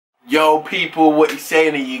Yo people, what you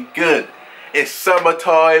saying? Are you good? It's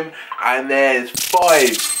summertime and there's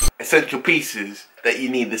 5 essential pieces that you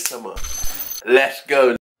need this summer. Let's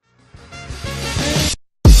go.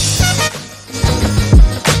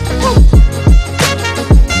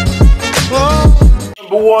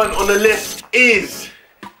 Number 1 on the list is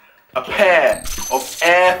a pair of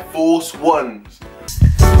Air Force Ones.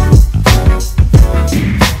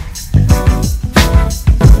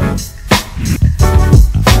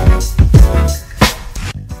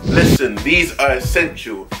 Listen, these are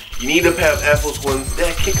essential. You need a pair of Air Force Ones.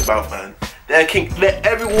 They're kickabout, man. They're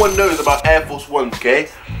everyone knows about Air Force Ones, okay?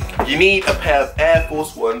 You need a pair of Air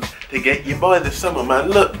Force Ones to get you by this summer, man.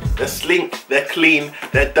 Look, they're slink, they're clean,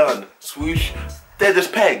 they're done. Swoosh, they're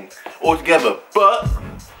just peng all together. But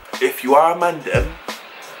if you are a man dem,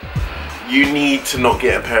 you need to not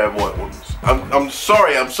get a pair of white ones. I'm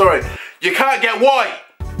sorry. You can't get white.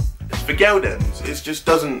 It's for girl dems. It just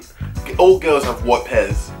doesn't. All girls have white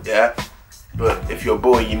pairs, yeah? But if you're a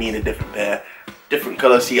boy, you need a different pair. Different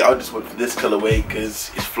colour. See, I just went for this colourway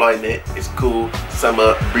because it's fly knit, it's cool,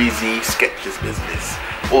 summer, breezy, Skechers business.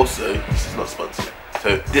 Also, this is not sponsored.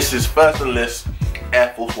 So this is first on the list,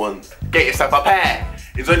 Air Force Ones. Get yourself a pair.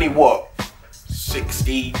 It's only what?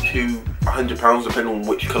 60 to 100 pounds depending on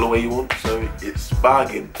which colourway you want. So it's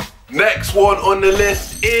bargain. Next one on the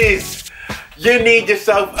list is you need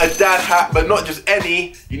yourself a dad hat, but not just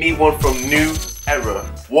any. You need one from New Era.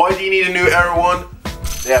 Why do you need a New Era one?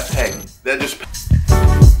 They're peng. They're just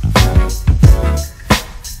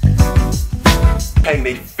peng.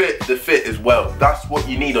 They fit the fit as well. That's what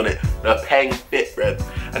you need on it. The peng fit, bruv.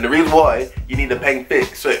 And the reason why you need the peng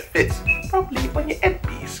fit, so it fits properly on your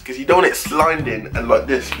headpiece, because you don't want it slimed in and like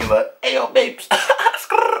this. You're like, hey yo, babes.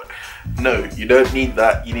 No, you don't need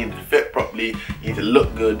that. You need it to fit properly. You need to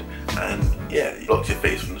look good, and yeah, it blocks your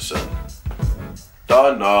face from the sun.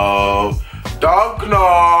 Don't know.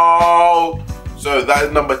 So that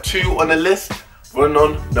is number 2 on the list. Running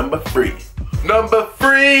on number 3. Number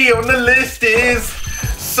 3 on the list is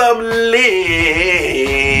some links,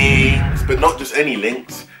 but not just any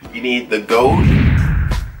links. You need the gold,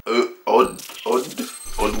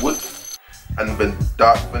 oddwood, and the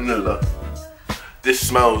dark vanilla. This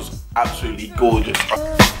smells absolutely gorgeous.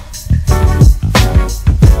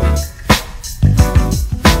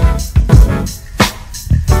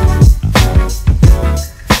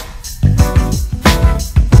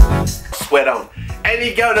 Swear down.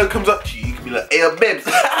 Any girl that comes up to you, you can be like, hey, babes.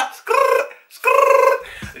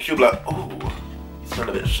 And she'll be like, oh, you smell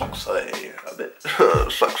a bit sexy. A bit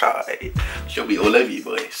sexy. She'll be all over you,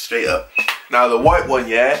 boy. Straight up. Now, the white one,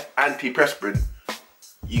 yeah, anti-perspirant.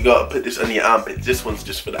 You gotta put this under your armpits. This one's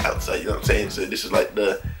just for the outside, you know what I'm saying? So this is like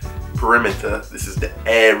the perimeter. This is the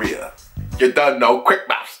area. You're done now, quick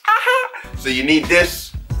maths. So you need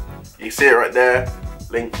this. You see it right there.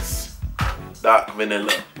 Links, dark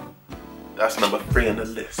vanilla. That's number 3 on the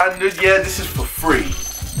list. And yeah, this is for free.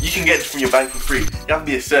 You can get this from your bank for free. You have to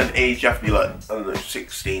be a certain age. You have to be like, I don't know,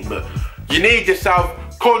 16. But you need yourself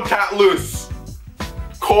contactless.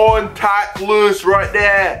 Contactless right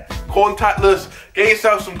there. Contactless. Get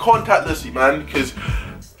yourself some contactless, man, because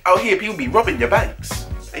out here people be robbing your banks.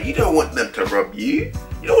 And you don't want them to rob you.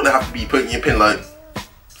 You don't want to have to be putting your pin like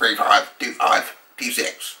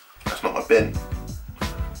 352526. That's not my pin.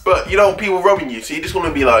 But you don't want people robbing you, so you just want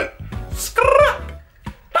to be like scrap.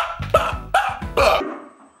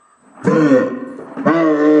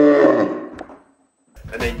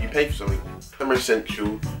 And then you pay for something. Summer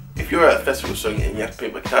essential. If you're at a festival or something and you have to pay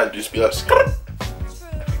my card, just be like scrap.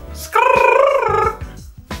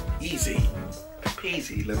 Easy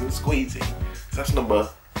peasy, lemon squeezy. So that's number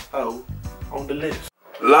 0 on the list.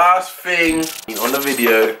 Last thing on the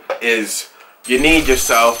video is you need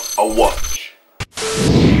yourself a watch.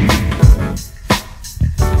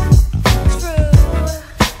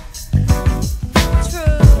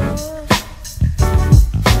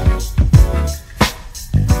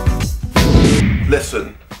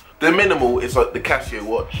 Listen, the minimal is like the Casio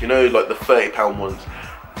watch, you know, like the £30 ones.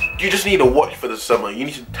 You just need a watch for the summer. You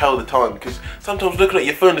need to tell the time, because sometimes looking at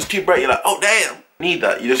your phone is too bright. You're like, oh damn. Need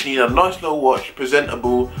that. You just need a nice little watch,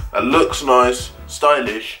 presentable, that looks nice,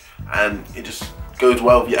 stylish, and it just goes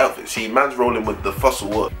well with your outfit. See, man's rolling with the Fossil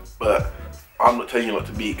watch, but I'm not telling you not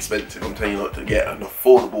to be expensive. I'm telling you not to get an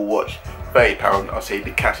affordable watch. £30, I'll say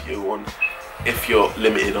the Casio one. If you're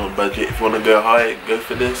limited on budget, if you want to go high, go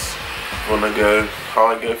for this. If you want to go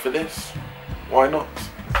high, go for this. Why not?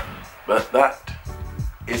 But that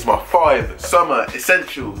is my 5 summer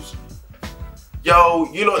essentials. Yo,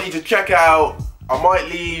 you lot need to check out. I might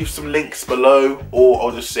leave some links below, or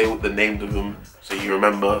I'll just say what the names of them, so so you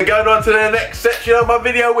remember. We're going on to the next section of my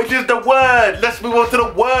video, which is the word. Let's move on to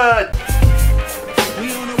the word.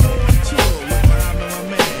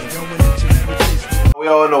 We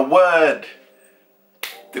are on a word.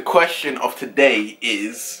 The question of today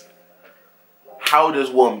is, how does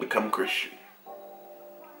one become Christian?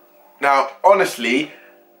 Now, honestly,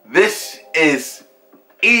 this is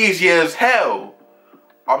easy as hell.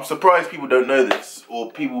 I'm surprised people don't know this,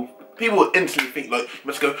 or people instantly think like, you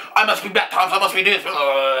must go, I must be baptized, I must be this.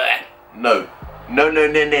 No.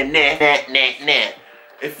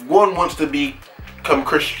 If one wants to become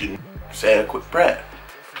Christian, say a quick prayer.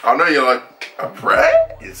 I know you're like, a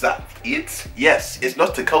prayer? Is that it? Yes, it's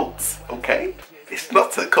not a cult, okay? It's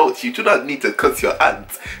not a cult. You do not need to cut your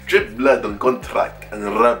hands, drip blood on contract and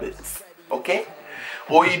rub it, okay?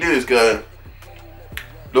 All you do is go,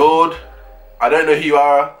 Lord, I don't know who you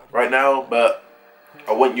are right now, but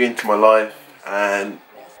I want you into my life, and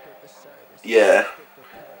yeah,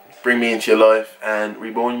 bring me into your life and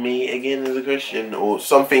reborn me again as a Christian, or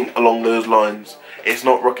something along those lines. It's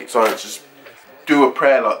not rocket science, just do a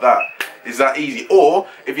prayer like that. It's that easy. Or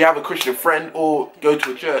if you have a Christian friend or go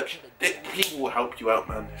to a church, people will help you out,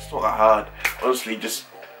 man. It's not that hard. Honestly, just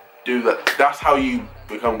do that. That's how you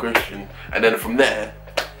become Christian, and then from there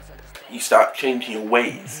you start changing your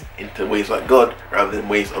ways into ways like God rather than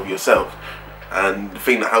ways of yourself. And the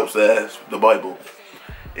thing that helps there is the Bible.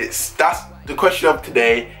 That's the question of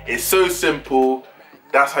today. It's so simple.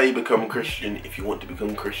 That's how you become a Christian if you want to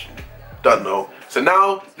become Christian. Don't know. So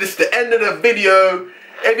now, this is the end of the video.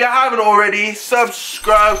 If you haven't already,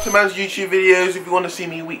 subscribe to man's YouTube videos if you want to see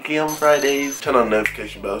me weekly on Fridays. Turn on the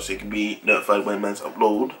notification bell so you can be notified when man's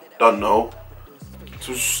upload. Don't know.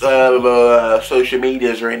 So, social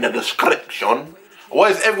medias are in the description. Why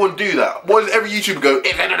does everyone do that? Why does every YouTuber go,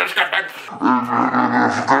 it's in the description?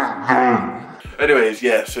 Anyways,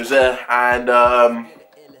 yeah, so it's there, and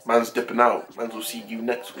man's dipping out. Man's will see you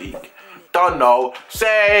next week. Don't know.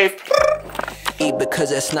 Safe.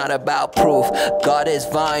 Because it's not about proof. God is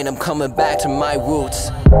vine, I'm coming back to my roots.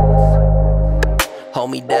 Hold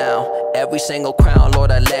me down. Every single crown,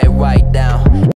 Lord, I lay it right down.